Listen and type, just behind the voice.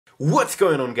What's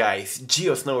going on, guys?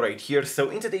 GeoSnow right here. So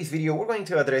in today's video we're going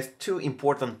to address two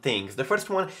important things. The first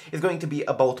one is going to be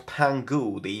about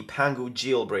Pangu, the Pangu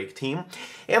Jailbreak Team,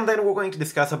 and then we're going to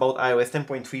discuss about iOS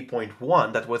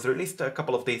 10.3.1 that was released a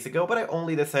couple of days ago, but I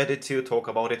only decided to talk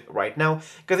about it right now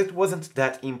because it wasn't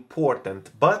that important,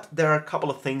 but there are a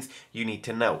couple of things you need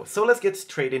to know. So let's get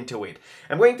straight into it.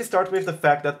 I'm going to start with the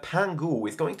fact that Pangu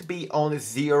is going to be on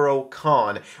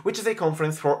Zer0Con, which is a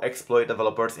conference for exploit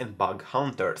developers and bug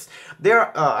hunters. They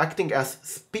are acting as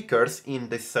speakers in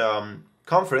this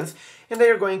conference, and they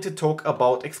are going to talk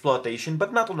about exploitation,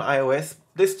 but not on iOS.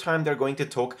 This time they're going to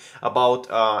talk about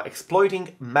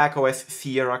exploiting macOS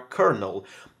Sierra kernel.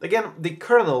 Again, the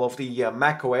kernel of the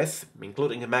macOS,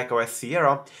 including the macOS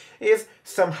Sierra, is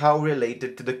somehow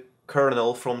related to the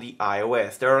kernel from the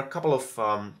iOS. There are a couple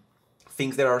of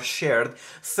things that are shared,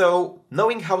 so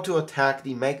knowing how to attack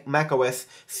the macOS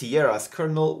Sierra's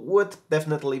kernel would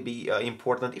definitely be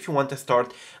important if you want to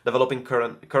start developing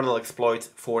kernel exploits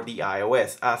for the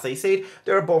iOS. As I said,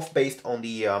 they're both based on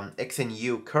the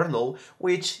XNU kernel,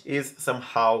 which is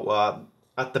somehow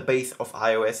at the base of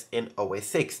iOS and OS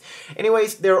 6.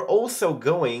 Anyways, they're also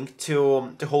going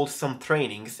to hold some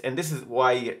trainings, and this is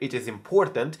why it is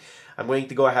important. I'm going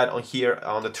to go ahead on here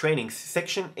on the trainings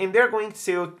section, and they're going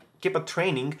to keep a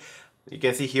training. You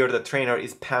can see here the trainer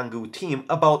is Pangu Team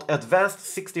about advanced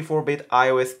 64-bit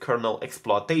iOS kernel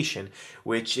exploitation,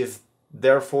 which is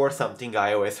therefore something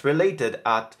iOS related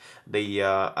at the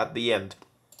end.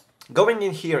 Going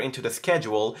in here into the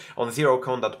schedule on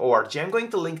Zer0Con.org, I'm going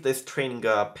to link this training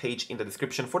page in the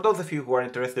description for those of you who are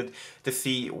interested to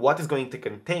see what it's going to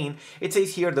contain. It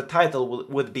says here the title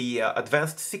would be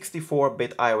Advanced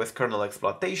 64-bit iOS Kernel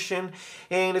Exploitation,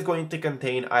 and it's going to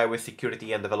contain iOS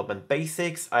Security and Development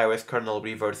Basics, iOS Kernel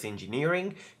Reverse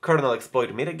Engineering, Kernel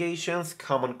Exploit Mitigations,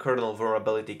 Common Kernel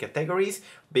Vulnerability Categories,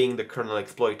 being the kernel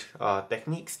exploit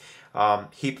techniques,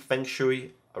 heap feng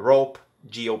shui, rope,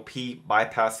 GOP,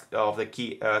 bypass of the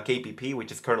KPP,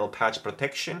 which is kernel patch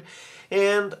protection,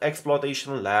 and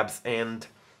exploitation labs, and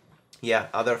yeah,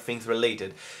 other things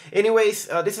related. Anyways,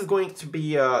 this is going to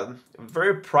be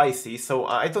very pricey, so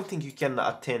I don't think you can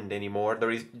attend anymore.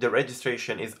 The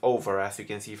registration is over, as you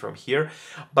can see from here,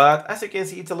 but as you can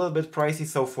see, it's a little bit pricey,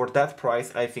 so for that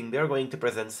price, I think they're going to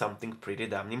present something pretty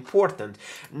damn important.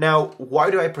 Now,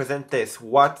 why do I present this?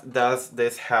 What does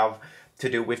this have to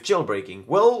do with jailbreaking?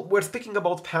 Well, we're speaking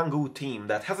about Pangu Team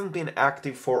that hasn't been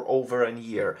active for over a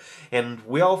year, and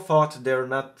we all thought they're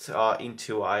not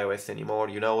into iOS anymore.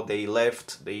 You know, they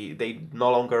left, they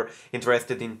no longer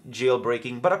interested in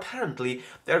jailbreaking, but apparently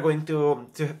they're going to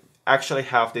actually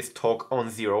have this talk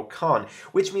on Zer0Con,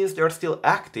 which means they're still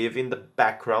active in the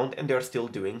background and they're still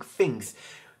doing things,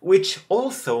 which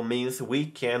also means we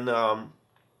can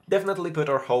definitely put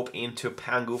our hope into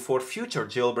Pangu for future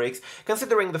jailbreaks,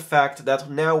 considering the fact that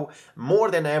now,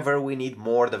 more than ever, we need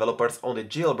more developers on the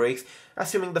jailbreaks,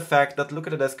 assuming the fact that Luca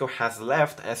Tedesco has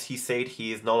left, as he said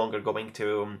he is no longer going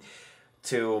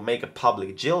to make a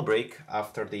public jailbreak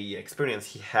after the experience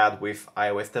he had with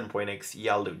iOS 10.x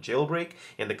Yalu jailbreak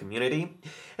in the community,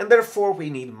 and therefore we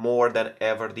need more than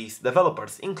ever these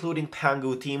developers, including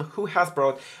Pangu Team, who has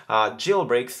brought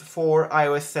jailbreaks for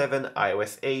iOS 7,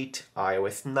 iOS 8,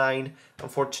 iOS 9,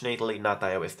 unfortunately not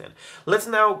iOS 10. Let's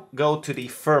now go to the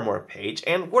firmware page,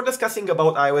 and we're discussing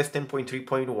about iOS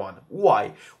 10.3.1.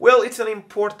 Why? Well, it's an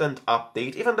important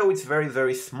update, even though it's very,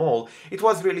 very small. It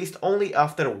was released only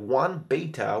after one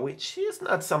beta, which is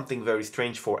not something very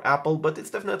strange for Apple, but it's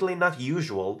definitely not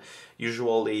usual.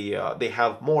 Usually they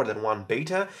have more than one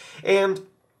beta, and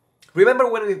remember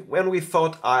when we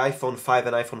thought iPhone 5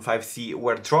 and iPhone 5C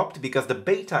were dropped because the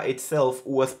beta itself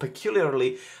was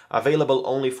peculiarly available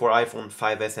only for iPhone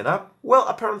 5S and up? Well,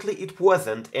 apparently it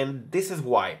wasn't, and this is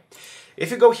why. If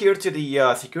you go here to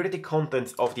the security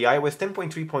contents of the iOS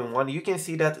 10.3.1, you can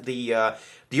see that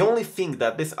the only thing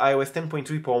that this iOS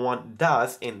 10.3.1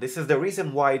 does, and this is the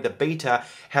reason why the beta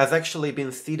has actually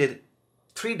been seeded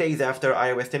 3 days after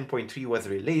iOS 10.3 was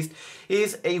released,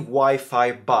 is a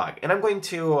Wi-Fi bug. And I'm going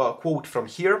to quote from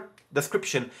here.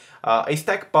 Description: a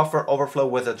stack buffer overflow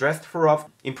was addressed for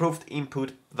improved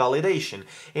input validation,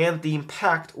 and the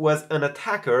impact was an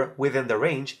attacker within the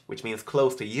range, which means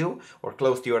close to you or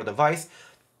close to your device,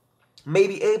 may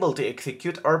be able to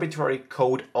execute arbitrary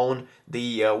code on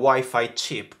the Wi-Fi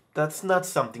chip. That's not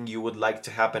something you would like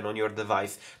to happen on your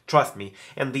device, trust me.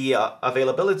 And the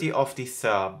availability of this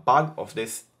bug, of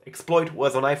this exploit,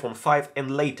 was on iPhone 5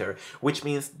 and later, which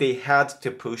means they had to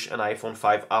push an iPhone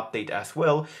 5 update as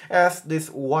well, as this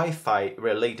Wi-Fi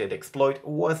related exploit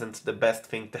wasn't the best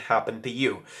thing to happen to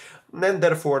you. then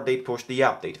therefore they pushed the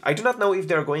update. I do not know if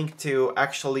they're going to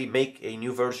actually make a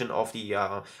new version of the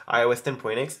iOS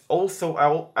 10.x. Also,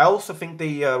 I also think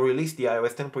they released the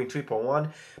iOS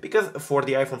 10.3.1 because for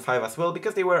the iPhone 5 as well,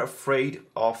 because they were afraid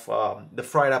of the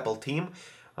Fried Apple team.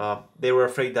 They were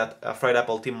afraid that Fried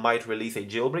Apple team might release a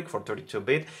jailbreak for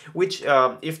 32-bit, which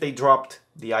if they dropped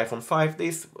the iPhone 5,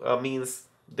 this means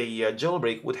the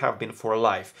jailbreak would have been for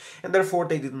life, and therefore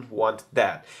they didn't want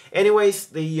that. Anyways,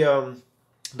 the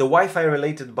Wi-Fi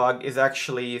related bug is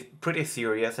actually pretty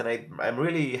serious, and I'm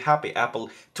really happy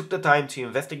Apple took the time to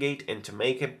investigate and to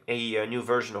make a new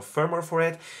version of firmware for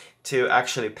it, to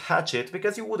actually patch it,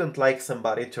 because you wouldn't like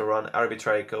somebody to run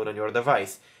arbitrary code on your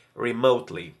device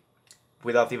remotely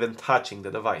without even touching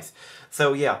the device.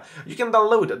 So yeah, you can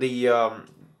download the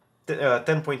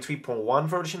 10.3.1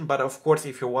 version, but of course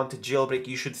if you want to jailbreak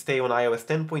you should stay on iOS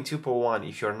 10.2.1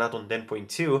 if you're not on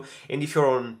 10.2, and if you're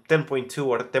on 10.2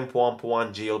 or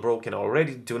 10.1.1 jailbroken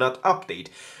already, do not update.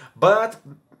 But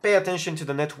pay attention to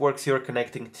the networks you're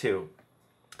connecting to.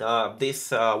 This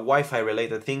Wi-Fi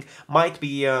related thing might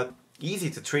be easy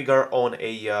to trigger on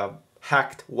a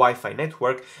hacked Wi-Fi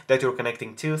network that you're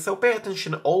connecting to, so pay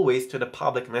attention always to the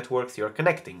public networks you're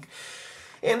connecting.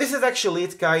 And this is actually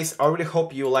it, guys. I really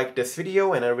hope you liked this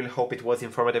video, and I really hope it was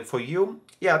informative for you.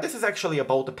 Yeah, this is actually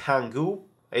about the Pangu.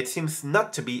 It seems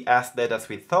not to be as dead as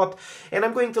we thought, and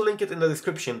I'm going to link it in the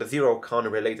description, the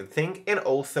Zer0Con related thing, and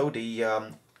also the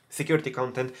security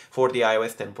content for the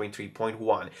iOS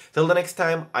 10.3.1. Till the next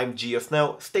time, I'm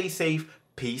GeoSnow. Stay safe.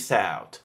 Peace out.